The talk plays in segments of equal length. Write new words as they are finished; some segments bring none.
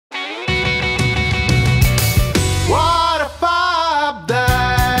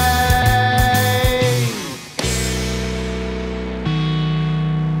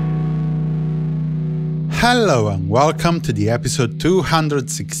Hello and welcome to the episode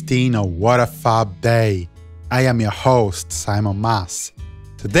 216 of What a Fab Day. I am your host, Simon Mas.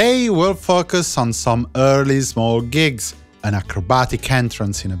 Today we'll focus on some early small gigs, an acrobatic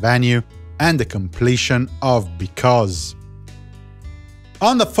entrance in a venue, and the completion of Because.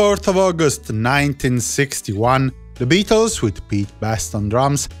 On the 4th of August 1961, the Beatles, with Pete Best on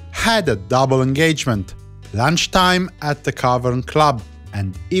drums, had a double engagement: lunchtime at the Cavern Club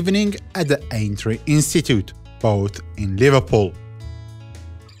and evening at the Aintree Institute, both in Liverpool.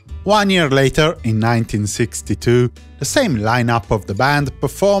 1 year later, in 1962, the same lineup of the band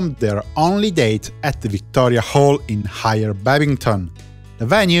performed their only date at the Victoria Hall in Higher Bebington. The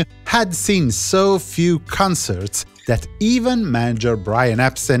venue had seen so few concerts that even manager Brian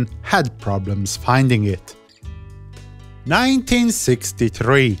Epstein had problems finding it.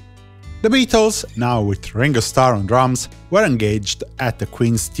 1963. The Beatles, now with Ringo Starr on drums, were engaged at the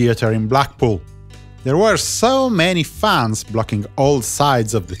Queen's Theatre in Blackpool. There were so many fans blocking all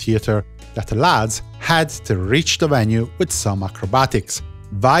sides of the theatre that the lads had to reach the venue with some acrobatics,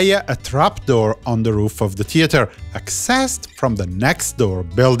 via a trapdoor on the roof of the theatre, accessed from the next door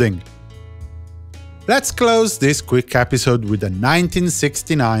building. Let's close this quick episode with a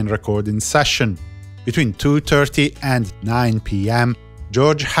 1969 recording session. Between 2:30 and 9 p.m,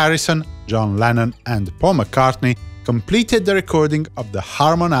 George Harrison, John Lennon and Paul McCartney completed the recording of the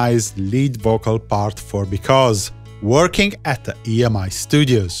harmonized lead vocal part for Because, working at the EMI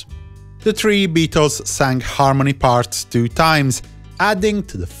studios. The three Beatles sang harmony parts 2 times, adding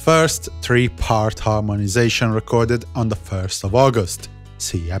to the first 3-part harmonization recorded on the 1st of August.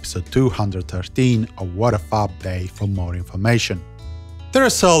 See episode 213 of What a Fab Day for more information. The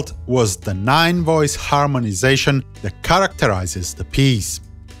result was the 9-voice harmonization that characterizes the piece.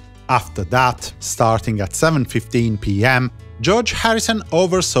 After that, starting at 7:15 p.m, George Harrison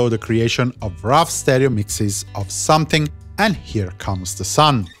oversaw the creation of rough stereo mixes of Something and Here Comes the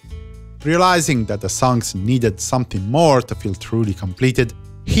Sun. Realizing that the songs needed something more to feel truly completed,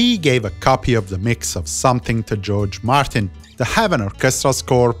 he gave a copy of the mix of Something to George Martin to have an orchestral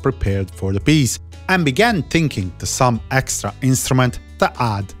score prepared for the piece, and began thinking to some extra instrument to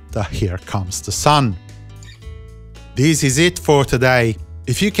add to Here Comes the Sun. This is it for today.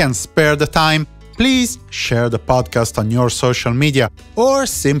 If you can spare the time, please share the podcast on your social media or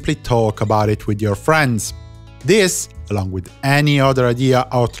simply talk about it with your friends. This, along with any other idea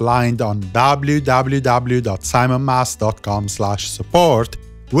outlined on www.simonmas.com/support,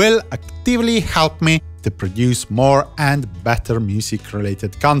 will actively help me to produce more and better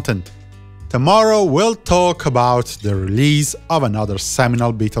music-related content. Tomorrow we'll talk about the release of another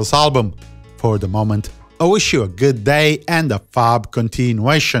seminal Beatles album. For the moment, I wish you a good day and a fab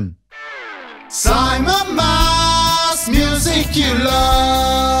continuation. Simon Mas, music you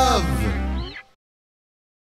love.